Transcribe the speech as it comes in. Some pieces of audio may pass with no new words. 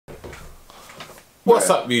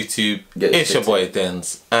What's up, YouTube? It's your boy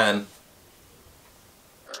Denz and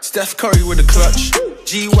Steph Curry with the clutch,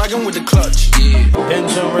 G-Wagon with the clutch. Yeah.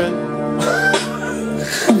 Denz&Renz.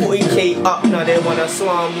 40K up now, they wanna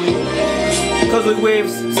swarm we. Cause we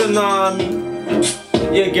waves tsunami.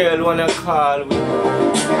 Your girl wanna call we.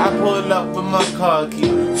 I pull up with my car key.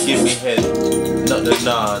 Give me head, not the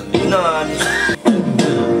nani.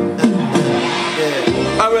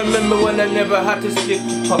 I remember when I never had to stick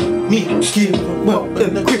up. Me, keep up,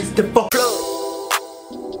 and Christopher.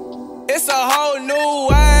 It's a whole new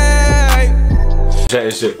way.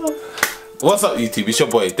 Shit. What's up, YouTube? It's your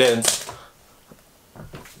boy Denz.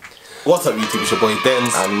 What's up, YouTube? It's your boy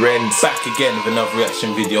Denz&Renz. Back again with another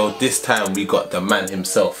reaction video. This time we got the man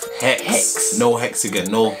himself, HEX. No HEX again,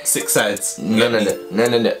 no 6 sides. No.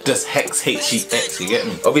 Just HEX, H-E-X, you get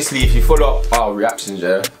me? Obviously, if you follow up our reactions,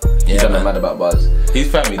 he's done mad about bars. He's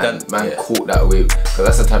family done. Man caught that wave. Cause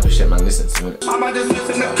that's the type of shit man listens to. I might just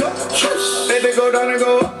listen to baby go down and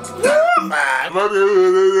go up.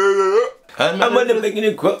 I'm gonna making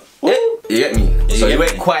it grow. You get me? So he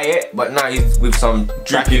went quiet, but now he's with some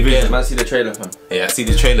drippy vision. Man, see the trailer, fam. Yeah, I see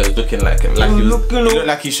the trailer looking like him. He looked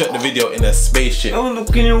like he shot the video in a spaceship. I'm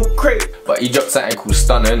looking all crazy. But he dropped something called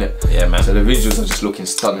Stunna, innit? Yeah, man. So the visuals are just looking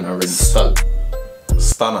stunning already.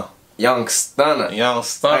 Stunner. Young Stunner. Young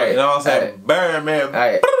Stunner. Hey, you know what I'm saying? Burn, man.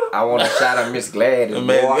 Hey, I want to shout out Miss Gladys,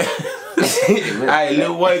 boy. Hey,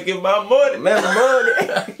 little boy, give my money. Man,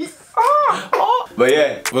 money. But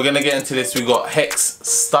yeah, we're gonna get into this. We got HEX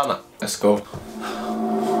Stunna. Let's go.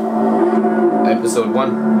 Episode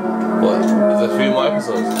 1. What? There's a few more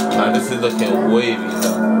episodes. Nah, this is looking wavy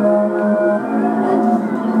now.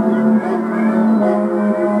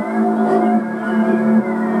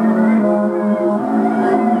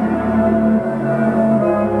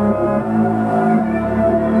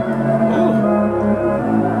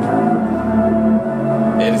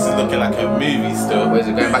 Yeah, this is looking like a movie still. Where's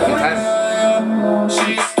it going back in time?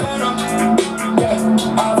 She's Stunna.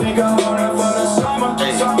 I think I want her for the summer.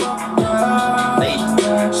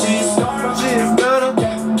 She's Stunna.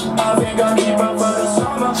 I think I'll keep her for the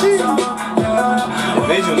summer. The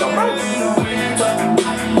visuals are right.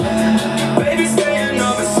 Baby staying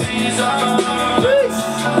overseas,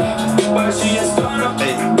 but she is Stunna.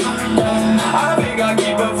 I think I'll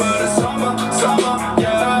keep her for the summer, yeah.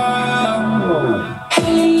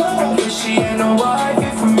 Hello, but she ain't no wifey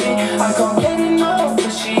for me. I can't get enough,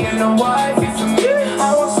 but she ain't no wifey for me.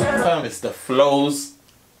 I won't settle. Fam, it's the flows.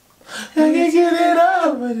 I can get it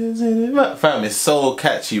up, but it's in it. Fam, it's so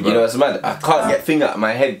catchy, bro. You know what's mad? I can't get thing out of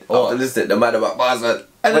my head after listening to mad about bars, man.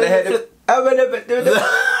 I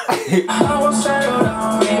won't settle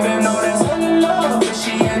down, even though there's hello, but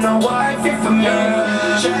she ain't no wifey for me.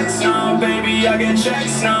 Checks now, baby, I get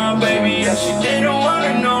checks now, baby. Yeah, she didn't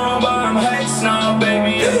wanna know, but I'm HEX now,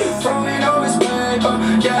 baby. Throwing all his paper,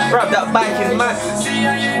 yeah. Bro, that bike is mad. See, I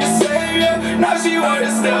ain't the savior, now she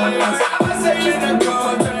wanna stay. I say in the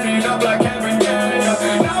car, turn it up like every day.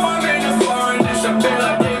 Now I'm in the foreign, disappear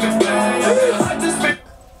like David Bay. I just been.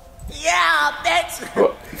 Yeah, that's.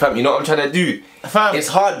 Fam, you know what I'm trying to do? Fam, it's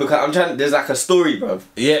hard because I'm trying. There's like a story, bro.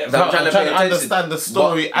 Yeah, fam, I'm trying to understand the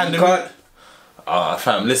story but and the movie.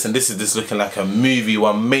 Fam, listen, this is just looking like a movie.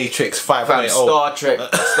 One Matrix 5.0. Star Trek,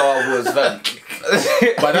 Star Wars, fam.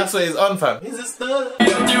 But that's what it's on, fam. He's a star.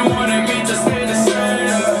 You wanted me to stay the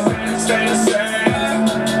same, stay the same.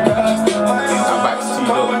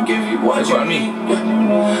 I'll give you what you need.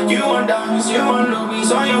 You want diamonds, you want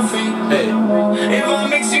rubies on your feet. Hey. If I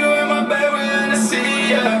mix you in my bed, we're gonna see,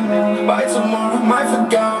 yeah. By tomorrow, might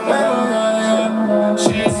forget, man.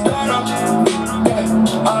 She's Stunna.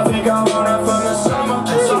 I think I want her for the summer,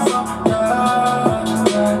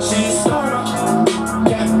 yeah. She's Stunna.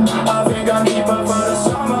 I think I'll keep her for the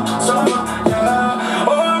summer, yeah.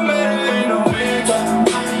 Oh, I'm in the winter.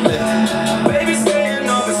 Baby staying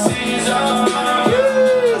overseas,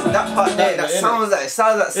 That part there, that sounds like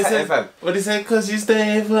Saturday, fam. What do you say? Cause you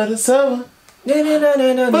stay for the summer.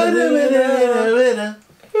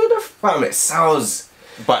 Fam, it sounds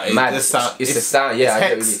but mad. It's the sound, yeah.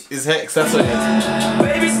 It's HEX, that's what it is.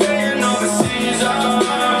 Baby staying overseas,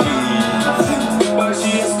 but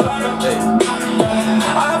she is Stunna.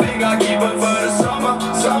 I think I'll keep her for the summer,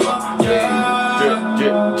 yeah.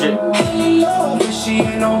 Hello, but she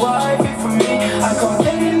ain't no wifey for me. I can't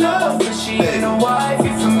get enough, but she ain't no wifey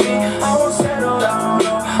for me. I won't settle down,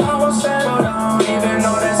 no, I won't settle down, even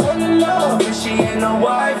though there's hello, but she ain't no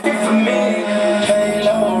wifey for me.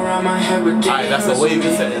 Halo around my head with that's the way you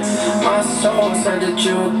said it. My soul said that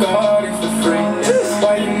you got it for free.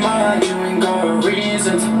 Why you mind? You ain't got a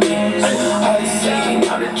reason to be. I see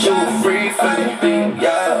now that you're free for the beat,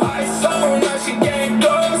 yeah. I saw now she gave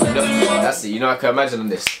Honestly, you know I can imagine on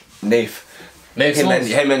this. Nath.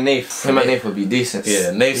 Him and Nath would be decent. Yeah,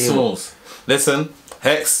 Nath Smalls. Listen,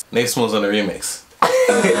 Hex, Nath Smalls on the remix.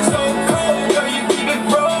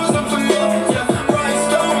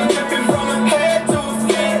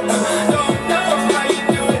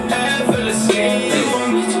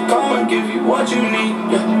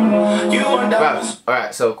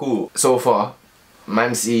 Alright, so cool. So far,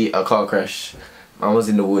 man see a car crash. Man was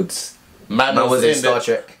in the woods. Man was in Star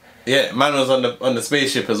Trek. Yeah, man was on the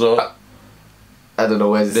spaceship as well. I don't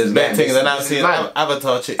know where this is. There's better things than I've seen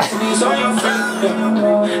Avatar chicks.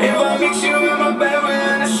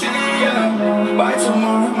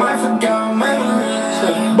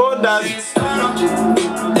 Bondas.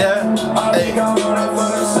 Yeah. Hey.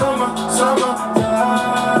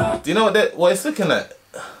 Do you know what it's looking at?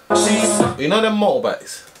 You know them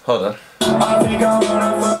motorbikes? Hold on.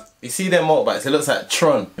 You see them motorbikes? It looks like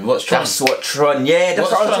Tron. What's Tron? That's what Tron. Yeah,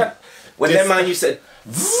 that's what Tron. When them man you said,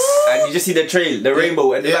 and you just see the trail, the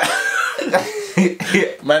rainbow, and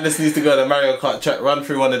man just needs to go to the Mario Kart track, run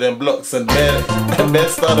through one of them blocks, and their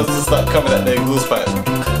Stardust will start coming at their exhaust pipe.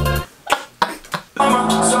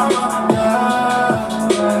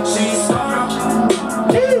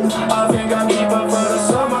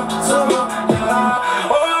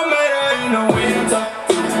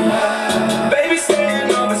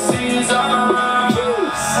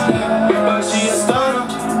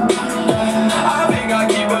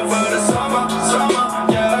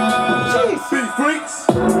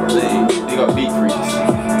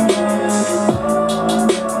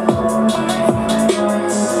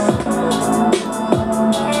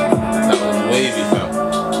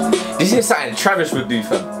 This is something Travis would do,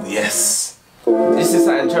 fam. Yes. This is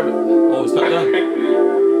something Travis. Oh, it's not done.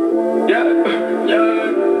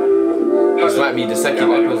 This might be the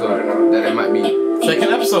second episode. That it might be. Second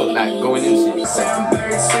episode? Like going into it.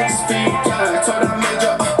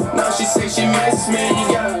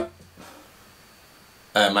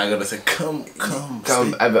 Man gonna say, come.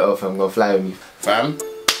 Have it off, I'm gonna fly with me. Fam,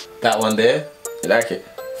 that one there. You like it?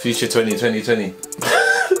 Future 2020.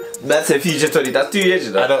 That's a future 20. That's 2 years,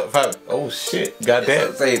 you know. I don't, fam. Oh shit.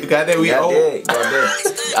 Goddamn. We old.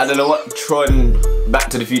 I don't know what Tron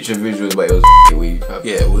Back to the Future visuals, but it was weird, fam.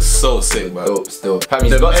 Yeah, it was so sick, bro. Dope, still. Fam,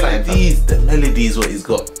 the melodies, what he's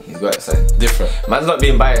got. He's got something different. Man's not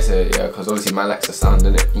being biased here, yeah, because obviously man likes the sound,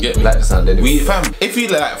 innit? Yeah. We like the sound, innit? Fam, if you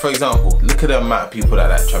like, for example, look at the amount of people that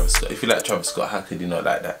like Travis Scott. If you like Travis Scott, how could you not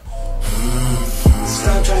like that?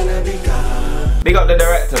 Stop trying to be God. Big up the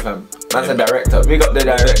director, fam. Man's a director. Big up the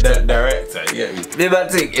director. Director, yeah.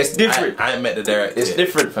 It's different. I ain't met the director. It's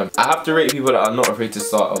different, fam. I have to rate people that are not afraid to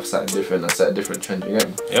start off something different and set a different trend, you get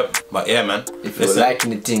me? Yep, but yeah, man. If you're liking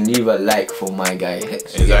the thing, leave a like for my guy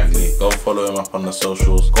Hex. Exactly. Go follow him up on the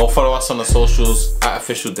socials. Go follow us on the socials at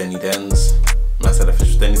official Denny Denz. I said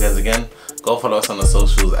official Denny Denz again. Go follow us on the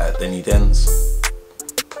socials at Denny Denz.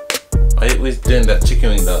 Why are you always doing that chicken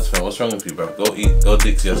wing dance, man? What's wrong with you, bro? Go eat, go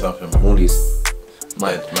dig to yourself, man. All these.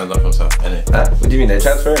 Man's not from South, innit? What do you mean? They're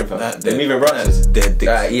transferring, fam? They're moving branches. Dead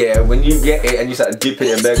dicks. Yeah, when you get it and you start dipping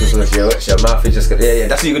it in burgers, your mouth is just gonna. Yeah,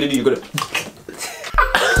 that's what you're gonna do. You're gonna.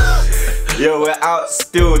 Yo, we're out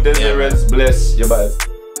still. Denz&Renz, bless your buzz.